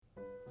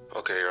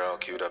Okay, you're all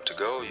queued up to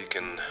go. You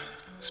can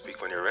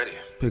speak when you're ready.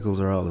 Pickles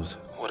or olives?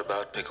 What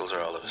about pickles or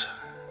olives?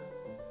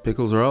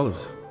 Pickles or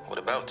olives? What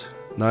about?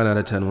 9 out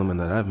of 10 women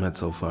that I've met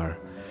so far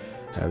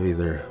have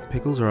either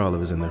pickles or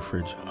olives in their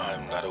fridge.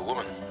 I'm not a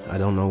woman. I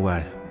don't know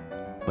why,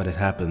 but it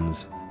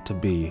happens to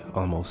be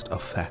almost a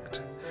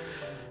fact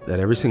that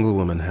every single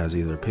woman has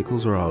either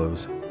pickles or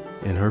olives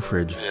in her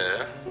fridge,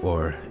 Yeah?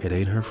 or it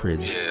ain't her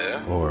fridge,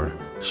 Yeah? or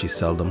she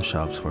seldom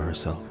shops for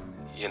herself.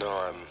 You know,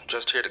 I'm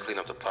just here to clean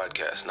up the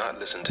podcast, not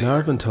listen to Now, your...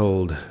 I've been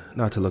told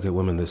not to look at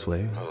women this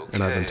way,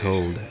 and I've been Okay.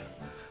 told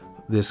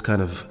this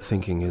kind of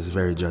thinking is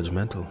very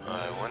judgmental.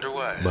 I wonder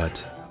why.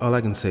 But all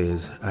I can say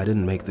is I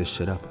didn't make this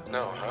shit up.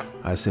 No, huh?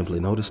 I simply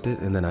noticed it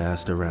and then I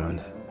asked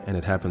around, and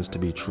it happens to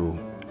be true.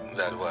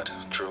 That what?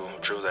 True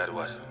that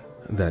what?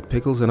 That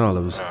pickles and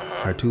olives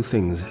are two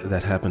things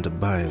that happen to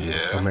bind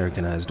Yeah?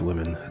 Americanized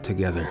women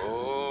together.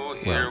 Oh,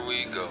 here Well,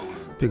 we go.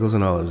 Pickles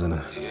and olives and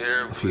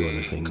Here a few we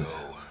other things. go.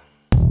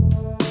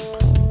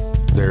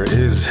 There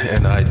is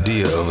an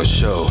idea of a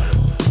show,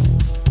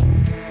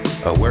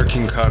 a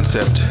working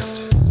concept,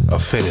 a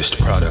finished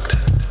product.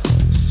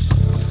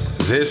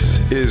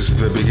 This is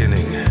the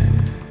beginning,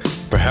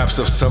 perhaps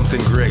of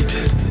something great.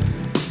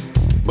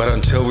 But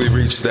until we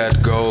reach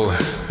that goal,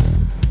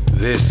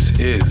 this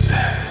is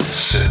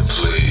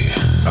Simply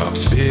a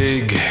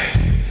big,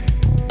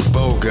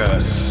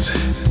 bogus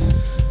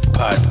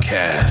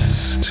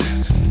podcast.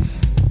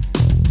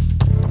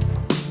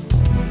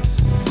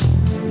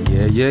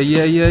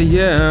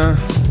 Yeah.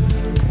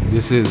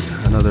 This is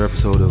another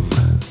episode of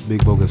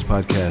Big Bogus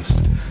Podcast.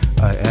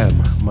 I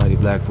am Mighty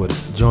Blackwood,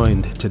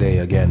 joined today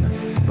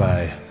again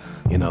by,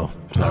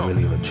 not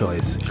really a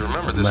choice. You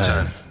remember of this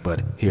man, time.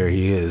 but here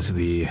he is,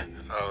 the...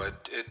 Oh,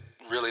 it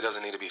really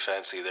doesn't need to be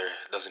fancy. There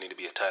doesn't need to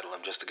be a title.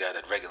 I'm just the guy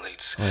that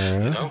regulates,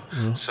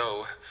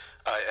 So,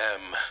 I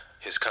am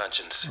his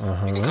conscience.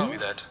 You can call me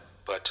that,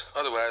 but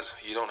otherwise,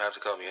 you don't have to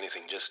call me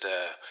anything. Just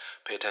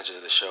pay attention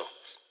to the show.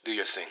 Do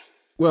your thing.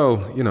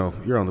 Well,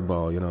 you're on the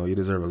ball, you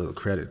deserve a little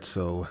credit,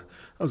 so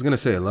I was gonna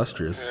say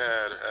illustrious.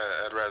 Yeah,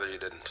 I'd rather you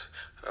didn't.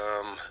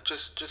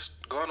 Just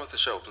go on with the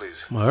show,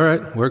 please. All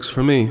right, works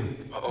for me.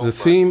 Oh, The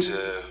theme...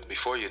 But,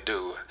 before you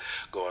do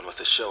go on with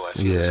the show, I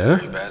feel it's Yeah? a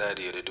very bad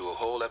idea to do a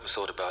whole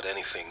episode about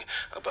anything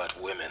about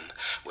women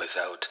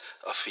without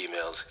a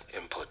female's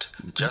input.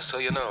 Just so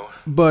you know.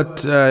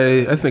 But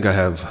I think I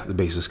have the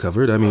basis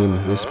covered. I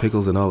mean, this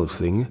pickles and olive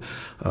thing,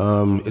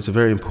 it's a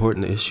very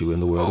important issue in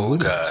the world of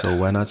women, God. so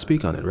why not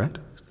speak on it, right?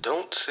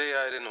 Don't say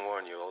I didn't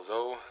warn you,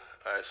 although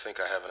I think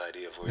I have an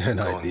idea of where An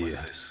you're going idea.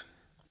 with this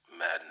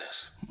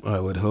madness. I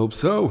would hope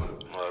so.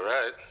 All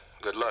right.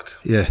 Good luck.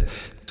 Yeah,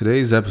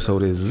 today's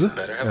episode is,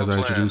 Better have as a I plan.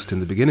 introduced in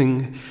the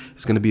beginning,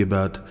 it's going to be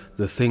about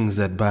the things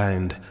that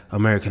bind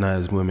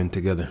Americanized women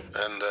together.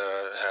 And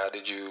how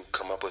did you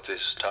come up with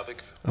this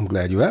topic? I'm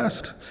glad you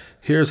asked.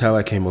 Here's how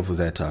I came up with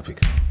that topic.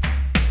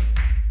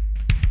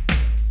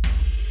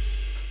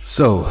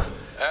 So,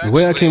 the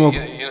way I came up...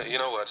 You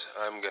know what?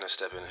 I'm gonna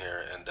step in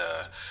here and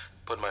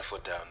put my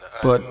foot down.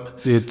 But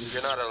You're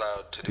it's... not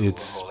allowed to do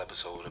it's- a whole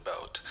episode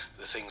about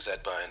the things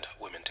that bind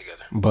women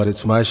together. But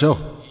it's my show.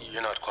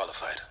 You're not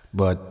qualified.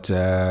 But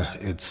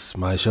it's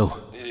my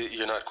show.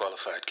 You're not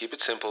qualified. Keep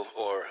it simple,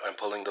 or I'm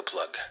pulling the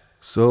plug.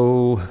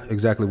 So,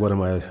 exactly what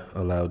am I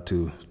allowed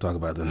to talk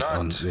about then Not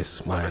on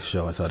this, my women.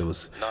 show? I thought it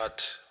was...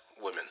 Not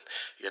women.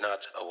 You're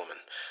not a woman.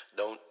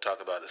 Don't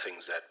talk about the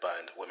things that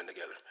bind women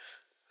together.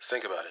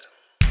 Think about it.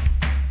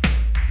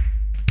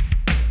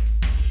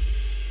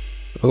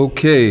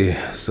 Okay,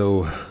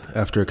 so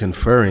after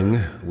conferring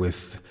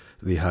with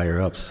the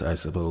higher-ups, I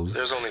suppose,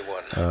 There's only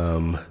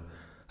one.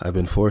 I've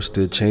been forced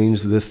to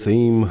change the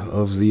theme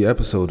of the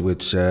episode,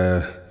 which,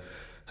 I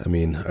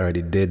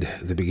already did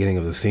the beginning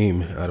of the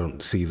theme. I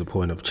don't see the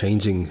point of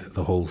changing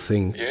the whole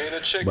thing. You ain't a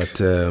chick. But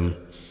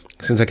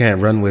since I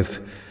can't run with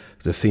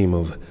the theme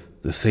of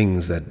the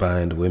things that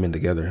bind women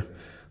together,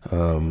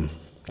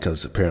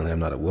 because apparently I'm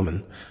not a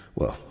woman.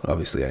 Well,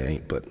 obviously I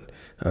ain't, but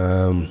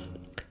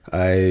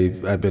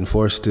I've been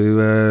forced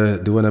to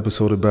do an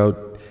episode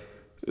about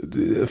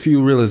a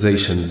few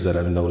realizations that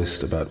I've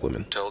noticed about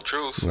women. Tell the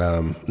truth.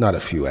 Not a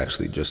few,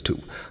 actually, just two.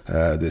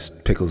 This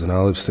pickles and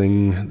olives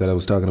thing that I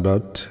was talking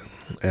about,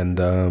 and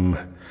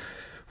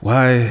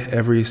why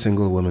every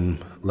single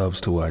woman loves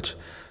to watch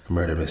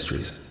murder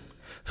mysteries.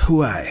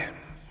 Why?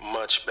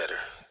 Much better.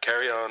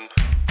 Carry on.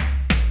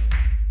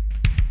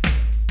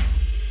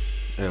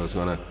 Hey, what's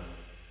going on?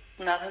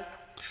 Nothing.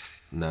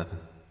 Nothing.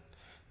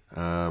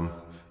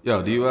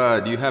 Yo, do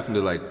you happen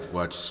to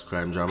watch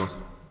crime dramas?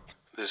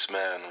 This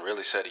man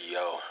really said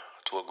yo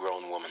to a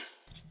grown woman.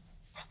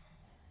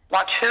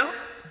 Watch who?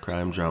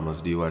 Crime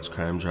dramas. Do you watch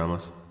crime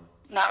dramas?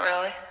 Not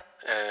really.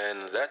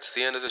 And that's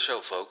the end of the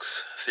show,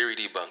 folks. Theory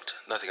debunked.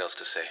 Nothing else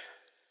to say.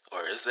 Or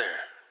is there?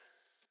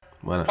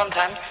 Why not?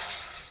 Sometimes.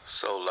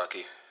 So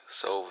lucky.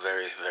 So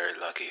very, very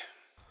lucky.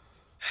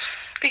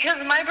 Because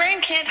my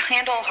brain can't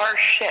handle harsh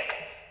shit.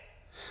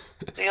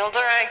 The older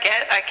I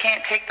get, I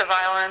can't take the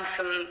violence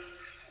and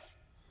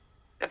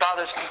it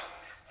bothers me.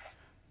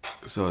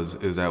 So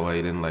is that why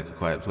you didn't like A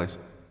Quiet Place?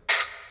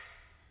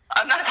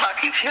 I'm not talking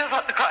you feel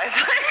about The Quiet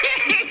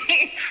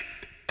Place.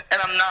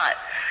 And I'm not.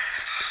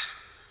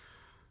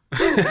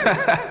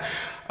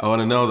 I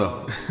want to know,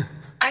 though.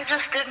 I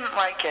just didn't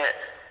like it.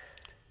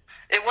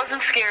 It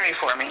wasn't scary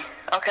for me,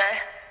 okay?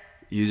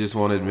 You just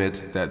won't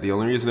admit that the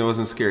only reason it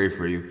wasn't scary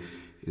for you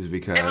is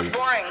because... It was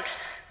boring.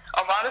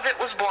 A lot of it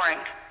was boring.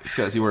 It's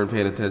because you weren't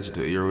paying attention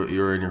to it. You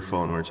were in your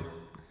phone, weren't you?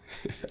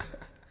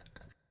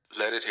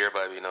 Let it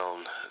hereby be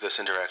known, this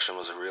interaction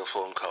was a real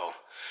phone call.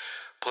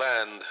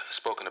 Planned,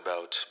 spoken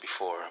about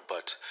before,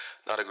 but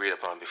not agreed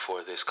upon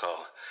before this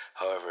call.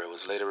 However, it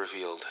was later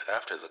revealed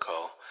after the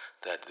call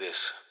that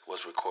this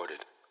was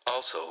recorded.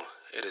 Also,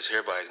 it is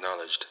hereby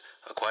acknowledged,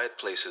 A Quiet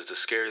Place is the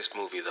scariest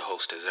movie the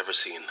host has ever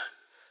seen.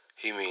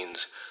 He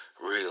means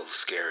real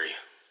scary.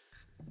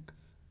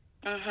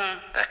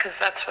 Because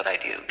that's what I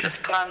do.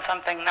 Just put on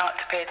something not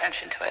to pay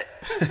attention to it.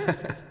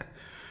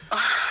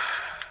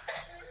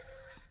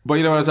 But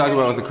you know what I'm talking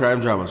about with the crime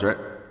dramas, right?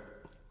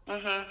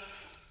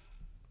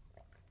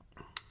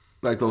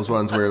 Like those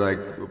ones where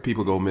like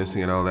people go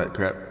missing and all that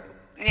crap.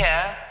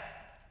 Yeah.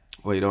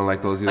 Well, you don't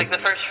like those either? Like the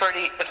first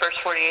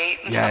 48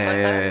 and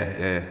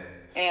Yeah.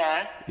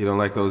 Yeah. You don't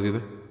like those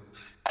either?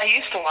 I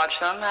used to watch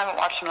them. I haven't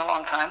watched them in a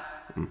long time.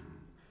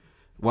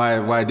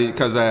 Why did?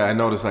 Because I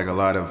noticed like a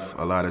lot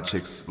of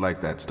chicks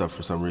like that stuff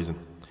for some reason.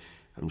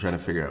 I'm trying to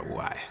figure out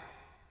why.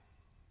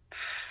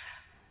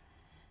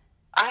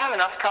 I have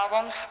enough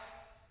problems.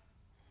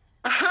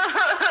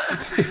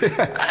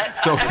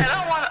 So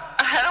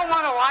I don't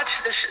want to watch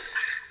this.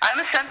 I'm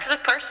a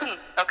sensitive person,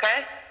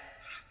 okay?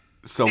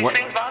 So These what?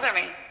 things bother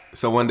me.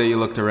 So one day you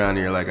looked around and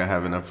you're like, I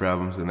have enough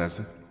problems, and that's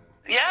it.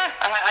 Yeah,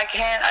 I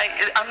can't.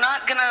 I'm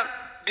not gonna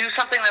do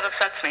something that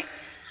upsets me.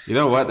 You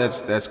know what?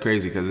 That's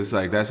crazy because it's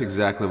like that's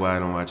exactly why I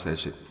don't watch that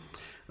shit.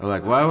 I'm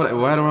like, why do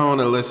I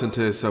want to listen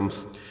to some?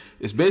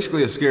 It's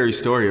basically a scary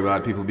story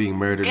about people being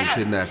murdered and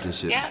kidnapped and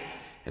shit. Yeah.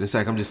 And it's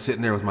like I'm just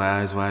sitting there with my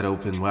eyes wide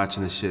open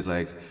watching this shit.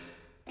 Like,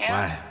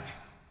 why?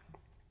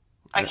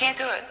 I can't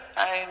do it.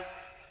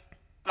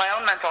 My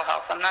own mental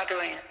health. I'm not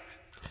doing it.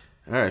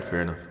 All right,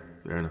 fair enough.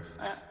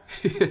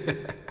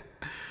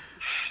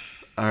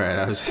 All right,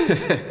 I was just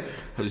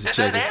Is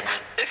checking. that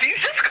it? If you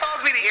just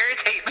called me to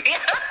irritate me.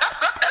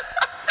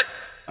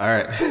 All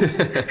right.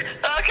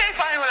 Okay,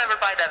 fine, whatever.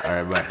 Bye, Devin. All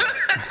right,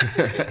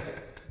 bye.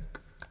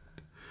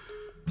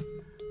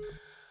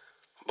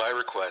 By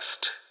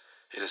request,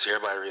 it is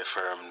hereby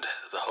reaffirmed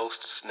the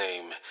host's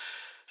name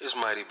is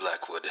Mighty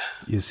Blackwood.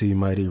 You see,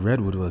 Mighty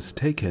Redwood was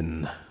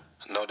taken.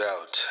 No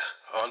doubt.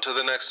 On to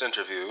the next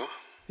interview.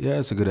 Yeah,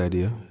 it's a good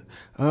idea.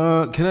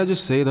 Can I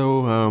just say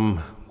though,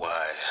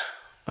 Why?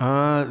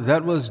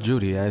 that was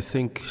Judy. I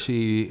think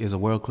she is a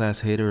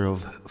world-class hater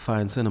of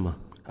fine cinema.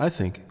 I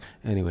think.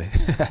 Anyway,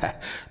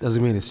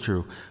 doesn't mean it's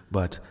true,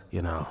 but,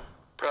 you know.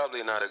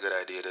 Probably not a good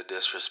idea to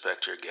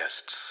disrespect your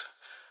guests.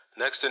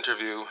 Next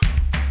interview.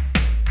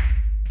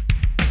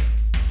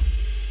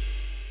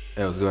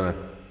 Hey, what's going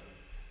on?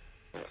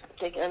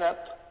 Taking it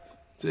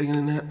up. Taking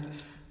a nap.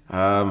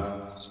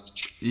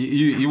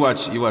 You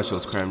watch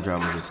those crime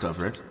dramas and stuff,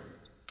 right?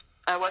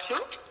 I watch you?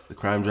 The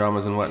crime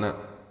dramas and whatnot?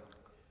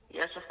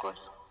 Yes, of course.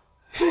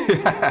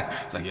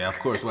 It's like, yeah, of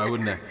course, why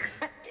wouldn't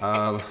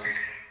I?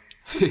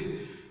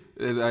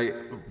 Like,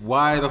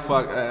 why the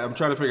fuck? I'm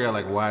trying to figure out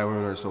like why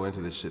women are so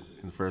into this shit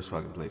in the first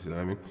fucking place. You know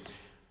what I mean?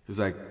 It's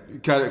like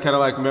kind of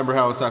like remember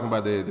how I was talking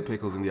about the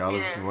pickles and the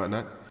olives and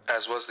whatnot.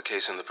 As was the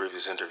case in the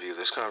previous interview,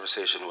 this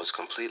conversation was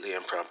completely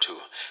impromptu.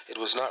 It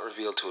was not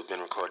revealed to have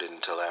been recorded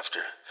until after.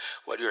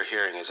 What you're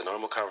hearing is a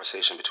normal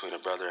conversation between a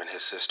brother and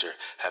his sister,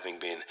 having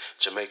been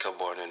Jamaica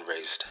born and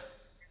raised.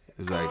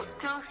 It's like,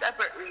 Two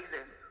separate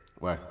reasons.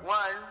 why?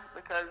 One,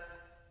 because,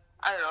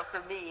 I don't know,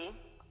 for me,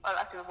 well,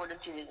 actually more than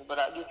two reasons, but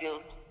I'll give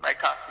you my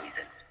top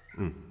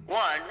reasons.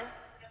 One,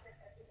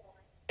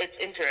 it's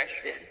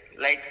interesting,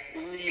 like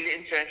really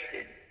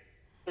interesting,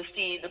 to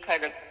see the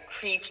kind of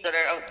creeps that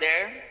are out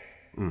there.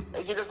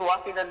 Like you're just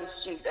walking down the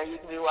street and you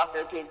can be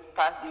walking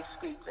past these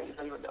streets and you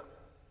don't even know.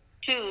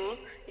 Two,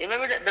 you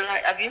remember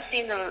have you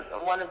seen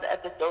one of the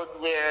episodes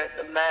where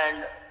the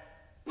man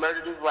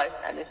murdered his wife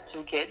and his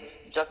two kids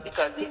just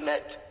because he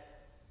met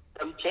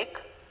some chick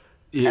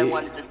and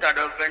wanted to start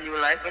over a new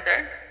life with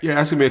her? You're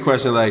asking me a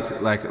question like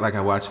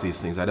I watch these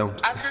things. I don't.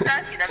 I'm just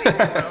asking. I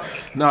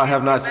mean, No, I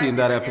have not seen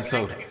that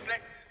episode.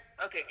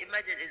 Okay,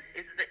 imagine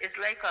it's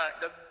like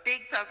the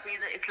big top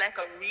reason. It's like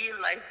a real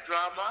life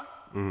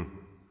drama,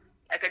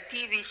 like a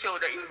TV show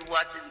that you would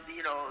watch in,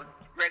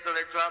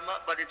 regular drama,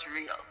 but it's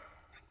real.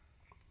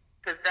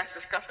 Because that's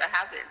the stuff that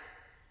happens.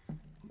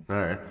 All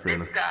right, fair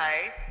enough. This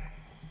guy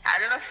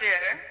had an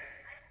affair.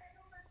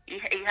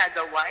 He had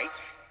a wife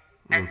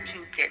and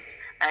two kids,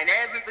 and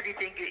everybody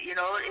thinks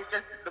it's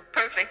just the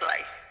perfect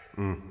life.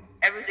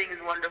 Everything is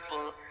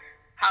wonderful,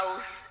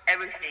 house,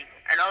 everything,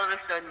 and all of a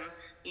sudden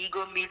he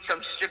go meet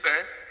some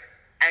stripper,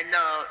 and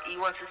now he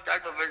wants to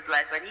start over his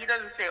life, and he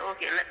doesn't say,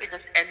 okay, let me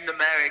just end the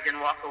marriage and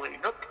walk away.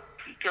 Nope,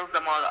 he kills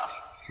them all off.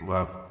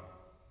 Wow.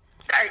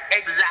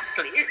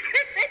 Exactly.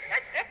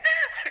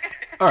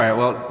 All right,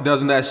 well,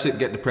 doesn't that shit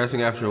get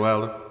depressing after a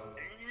while? Though?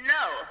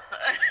 No,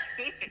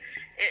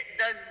 it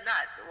does not.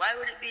 Why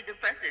would it be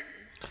depressing?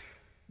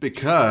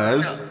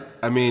 Because,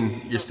 I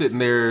mean, you're sitting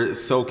there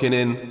soaking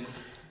in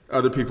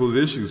other people's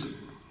issues.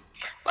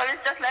 Well,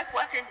 it's just like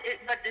watching it,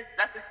 but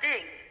that's the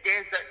thing.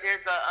 There's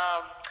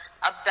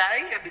a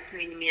barrier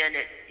between me and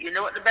it. You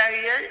know what the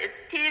barrier is? It's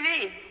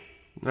TV.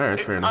 All right,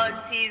 It's fair enough. on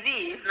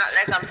TV. It's not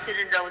like I'm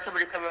sitting down with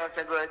somebody coming around and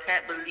saying, "Girl, I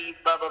can't believe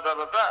blah blah blah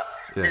blah blah."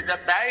 Yeah. There's a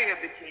barrier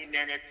between me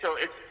and it. So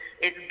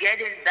it's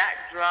getting that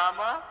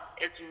drama.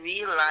 It's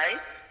real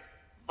life,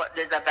 but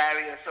there's a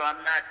barrier. So I'm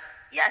not.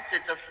 Yes,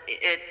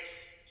 it's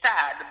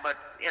sad, but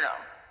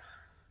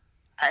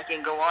I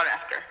can go on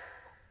after.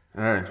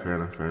 All right, fair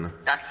enough.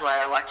 That's why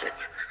I watch it.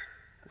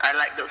 I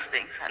like those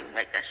things. I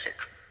like that shit.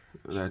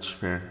 That's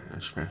fair.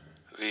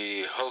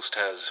 The host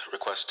has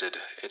requested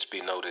it be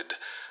noted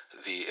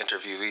the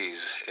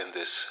interviewees in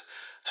this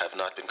have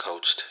not been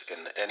coached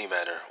in any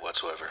manner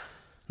whatsoever.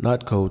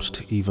 Not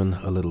coached even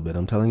a little bit.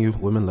 I'm telling you,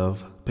 women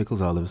love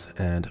pickles, olives,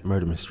 and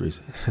murder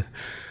mysteries.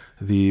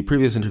 The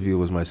previous interview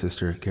was my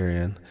sister, Carrie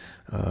Ann.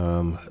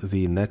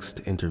 The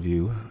next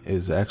interview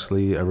is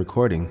actually a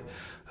recording,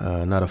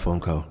 not a phone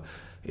call.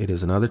 It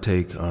is another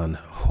take on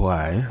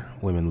why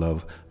women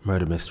love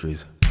murder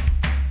mysteries.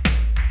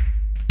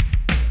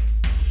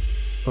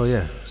 Oh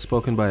yeah,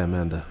 spoken by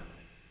Amanda.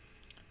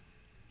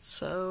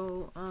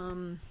 So,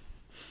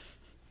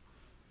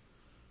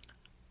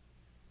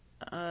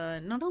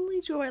 not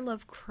only do I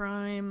love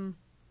crime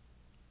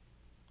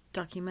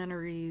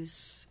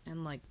documentaries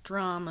and like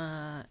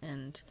drama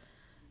and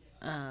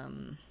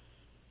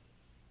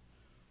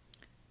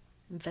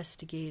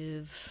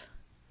investigative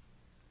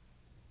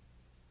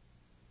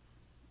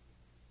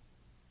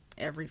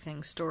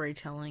everything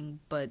storytelling,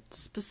 but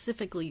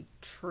specifically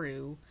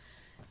true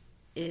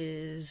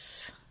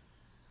is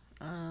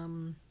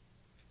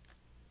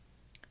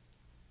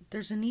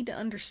there's a need to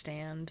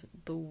understand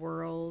the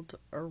world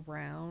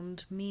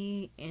around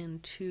me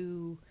and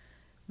to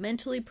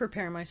mentally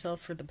prepare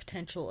myself for the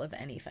potential of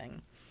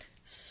anything.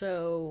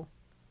 So,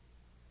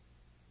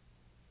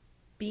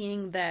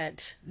 being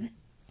that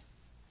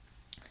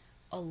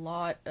a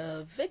lot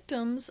of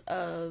victims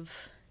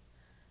of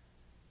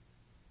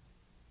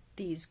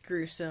these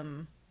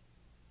gruesome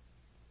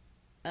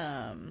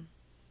and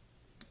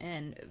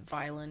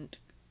violent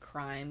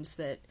crimes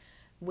that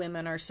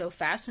women are so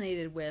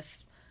fascinated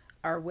with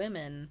are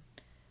women,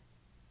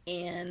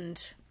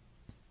 and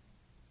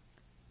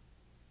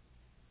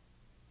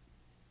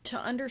to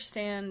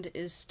understand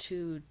is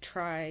to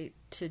try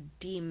to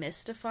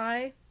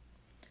demystify.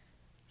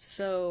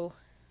 So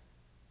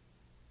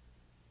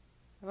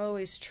I've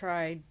always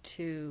tried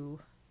to,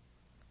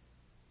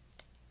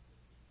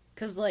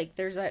 because like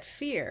there's that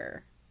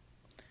fear,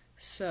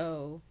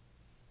 so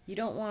you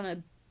don't want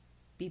to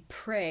be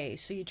prey,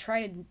 so you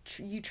try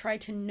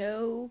to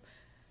know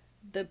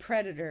the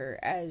predator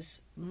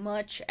as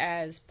much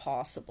as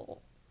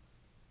possible,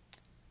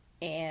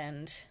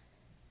 and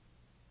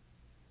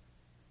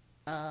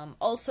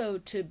also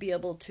to be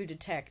able to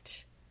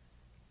detect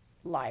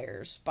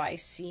liars by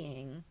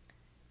seeing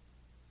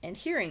and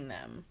hearing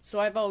them.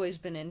 So I've always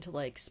been into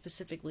like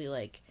specifically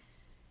like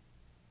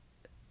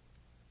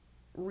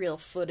real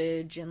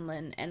footage and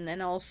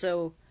then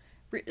also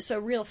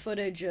real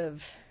footage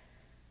of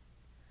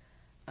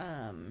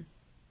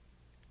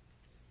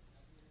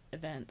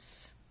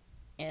events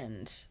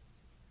and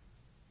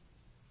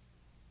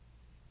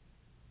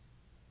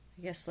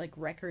I guess like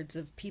records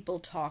of people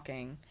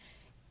talking.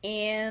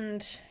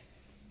 And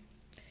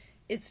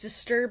it's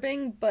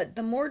disturbing, but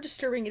the more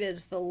disturbing it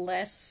is, the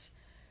less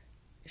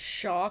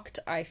shocked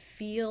I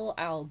feel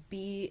I'll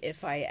be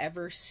if I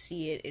ever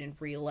see it in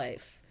real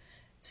life.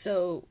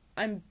 So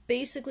I'm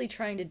basically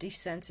trying to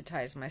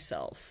desensitize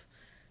myself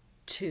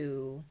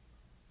to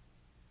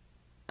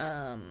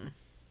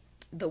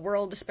the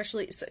world,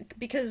 especially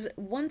because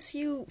once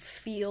you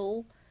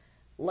feel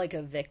like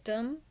a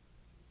victim,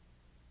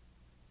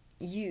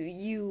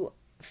 you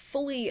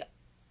fully,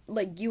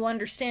 like, you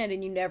understand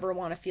and you never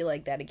want to feel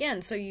like that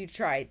again. So you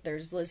try,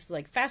 there's this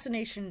like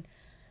fascination.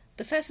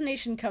 The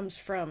fascination comes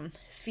from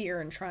fear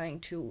and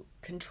trying to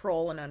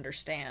control and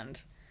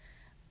understand,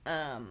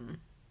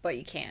 but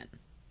you can't.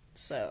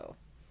 So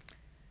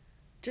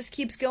just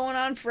keeps going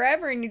on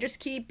forever, and you just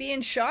keep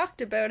being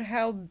shocked about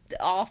how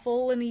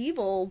awful and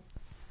evil.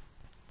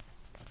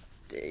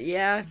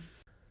 Yeah.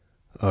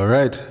 All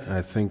right.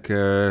 I think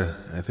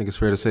it's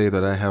fair to say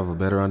that I have a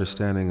better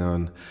understanding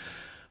on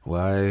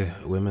why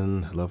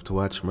women love to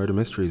watch murder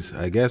mysteries.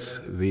 I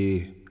guess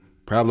the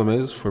problem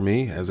is, for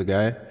me as a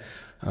guy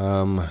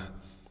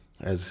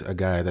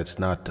that's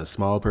not a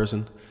small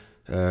person,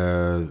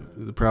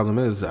 the problem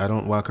is I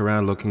don't walk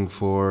around looking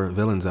for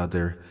villains out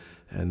there.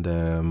 And,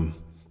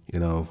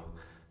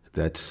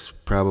 that's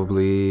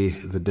probably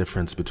the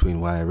difference between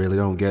why I really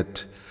don't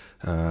get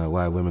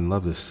why women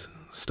love this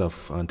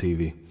stuff on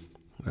TV.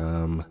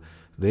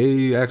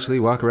 They actually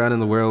walk around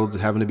in the world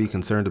having to be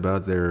concerned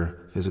about their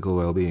physical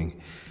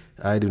well-being.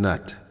 I do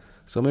not.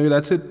 So maybe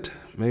that's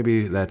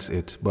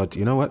it. But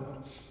you know what?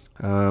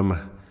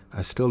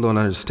 I still don't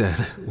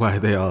understand why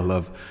they all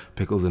love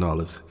pickles and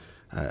olives.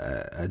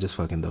 I just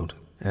fucking don't.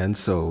 And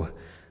so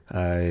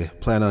I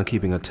plan on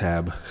keeping a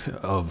tab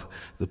of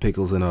the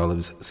pickles and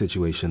olives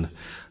situation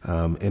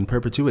in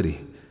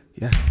perpetuity.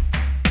 Yeah.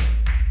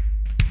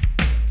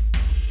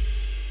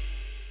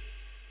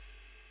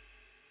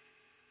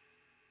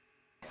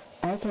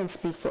 I can't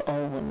speak for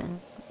all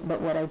women,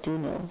 but what I do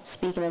know,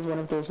 speaking as one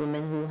of those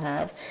women who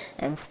have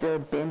and still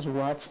binge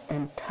watch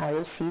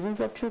entire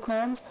seasons of true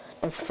crimes,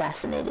 it's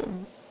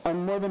fascinating.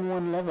 On more than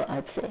one level,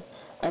 I'd say.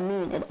 I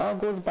mean, it all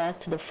goes back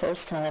to the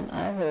first time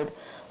I heard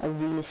a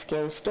really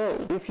scary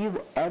story. If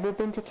you've ever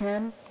been to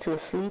camp, to a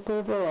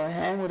sleepover, or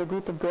hang with a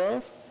group of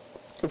girls,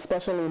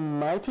 especially in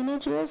my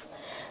teenage years,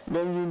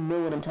 then you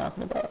know what I'm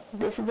talking about.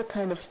 This is the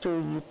kind of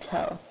story you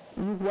tell.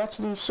 You watch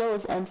these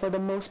shows, and for the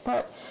most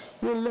part,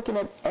 you're looking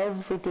at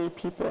everyday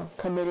people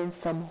committing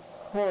some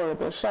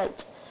horrible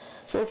shite.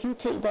 So if you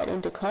take that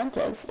into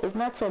context, it's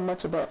not so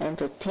much about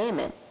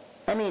entertainment.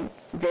 I mean,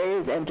 there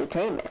is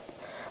entertainment.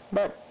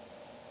 But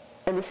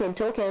in the same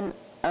token,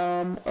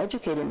 I'm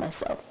educating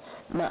myself.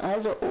 My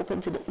eyes are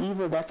open to the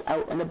evil that's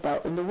out and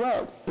about in the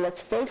world.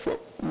 Let's face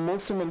it,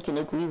 most women can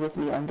agree with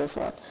me on this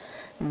one.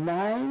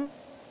 Nine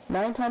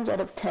times out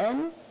of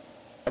 10,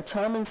 a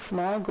charming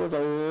smile goes a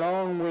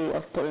long way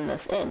of pulling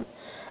us in.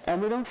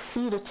 And we don't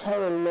see the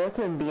terror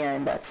lurking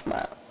behind that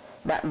smile,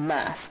 that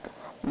mask.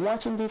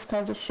 Watching these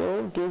kinds of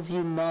shows gives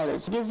you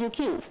knowledge, gives you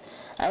cues.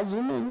 As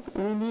women,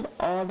 we need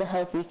all the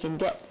help we can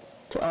get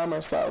to arm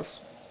ourselves,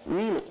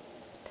 really.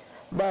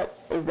 But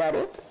is that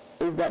it?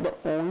 Is that the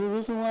only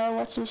reason why I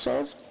watch these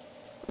shows?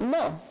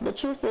 No, the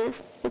truth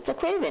is, it's a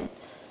craving.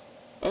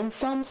 In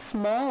some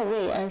small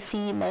way, I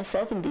see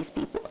myself in these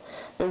people.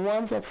 The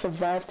ones that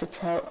survive to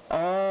tell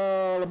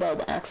all about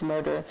the axe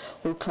murderer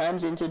who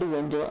climbs into the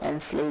window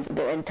and slays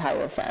their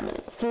entire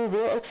family. Through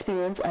their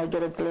experience, I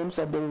get a glimpse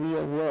of the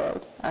real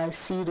world. I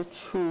see the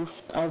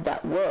truth of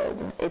that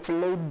world. It's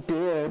laid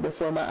bare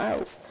before my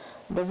eyes.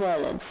 The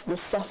violence, the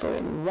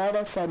suffering, right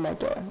outside my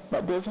door.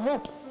 But there's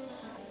hope.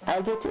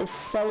 I get to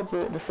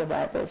celebrate the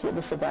survivors with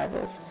the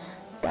survivors.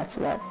 That's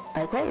what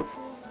I crave.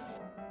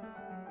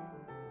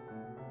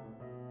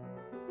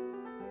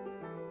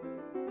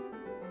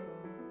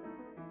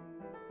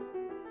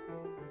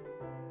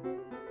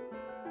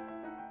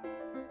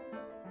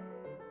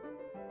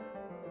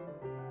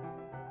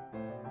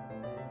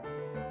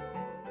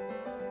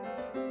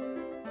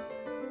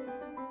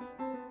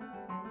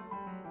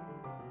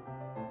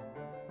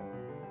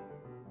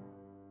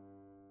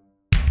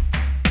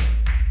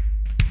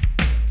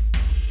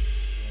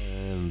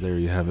 There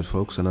you have it,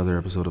 folks. Another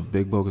episode of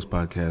Big Bogus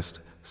Podcast,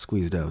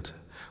 Squeezed Out.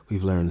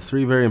 We've learned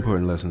 3 very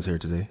important lessons here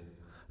today.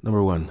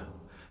 Number 1,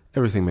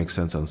 everything makes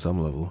sense on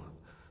some level.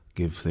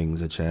 Give things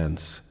a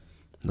chance.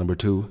 Number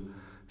 2,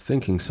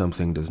 thinking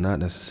something does not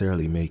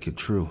necessarily make it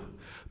true.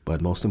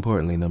 But most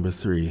importantly, number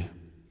 3,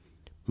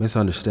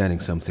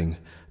 misunderstanding something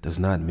does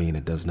not mean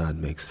it does not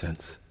make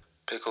sense.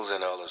 Pickles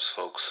and olives,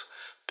 folks.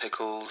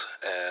 Pickles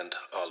and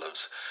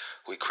olives.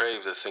 We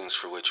crave the things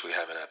for which we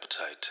have an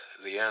appetite.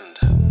 The end.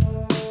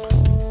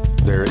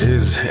 There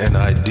is an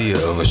idea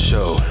of a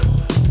show,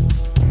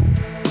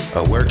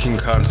 a working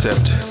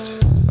concept,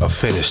 a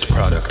finished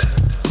product.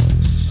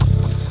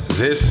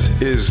 This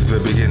is the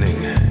beginning,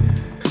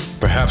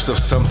 perhaps of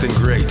something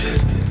great.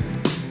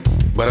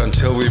 But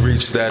until we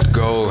reach that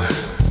goal,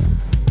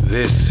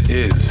 this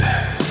is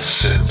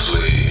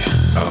simply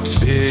a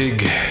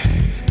big,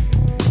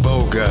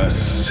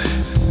 bogus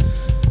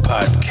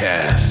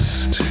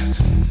podcast.